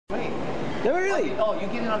Great. No, really? Oh, you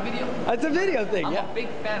get it on video? It's a video thing, I'm yeah. a big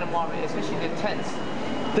fan of Marmot, especially the tents.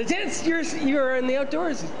 The tents, you're in the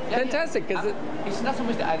outdoors. Yeah, fantastic. Yeah. It's not so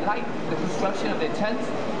much that I like the construction of the tents,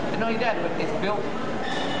 but not only that, but it's built.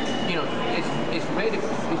 You know, it's ready.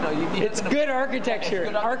 You know, it's good architecture. It's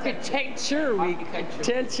good architecture.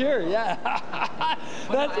 Architecture, yeah.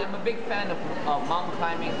 I'm a big fan of mountain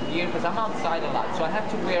climbing gear because I'm outside a lot, so I have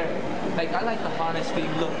to wear. Like I like the harness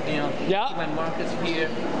fitting look. You know, yeah. Keep my markers here.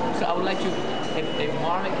 So I would like to. If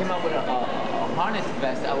Marmot came out with a harness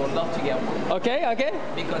vest, I would love to get one. Okay, okay.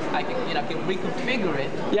 Because I can, I can reconfigure it.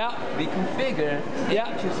 Yeah. Reconfigure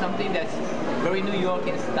it to something that's very New York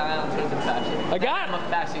in style in terms of fashion. I got it. I'm a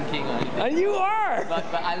fashion king on anything. And you are. But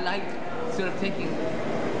I like sort of taking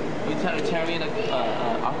utilitarian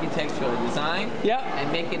architectural design.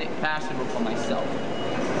 And making it fashionable for myself.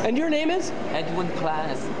 And your name is? Edwin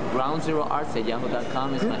Class,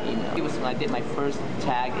 groundzeroarts@yahoo.com is my email. It was when I did my first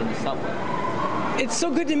tag in the subway. It's so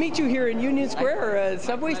good to meet you here in Union Square,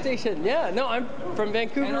 subway station. Yeah, no, I'm from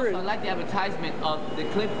Vancouver. And also, I like the advertisement of the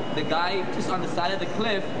cliff, the guy just on the side of the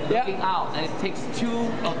cliff looking out, and it takes 2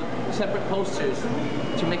 of the separate posters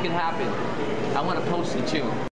to make it happen. I want to post it too.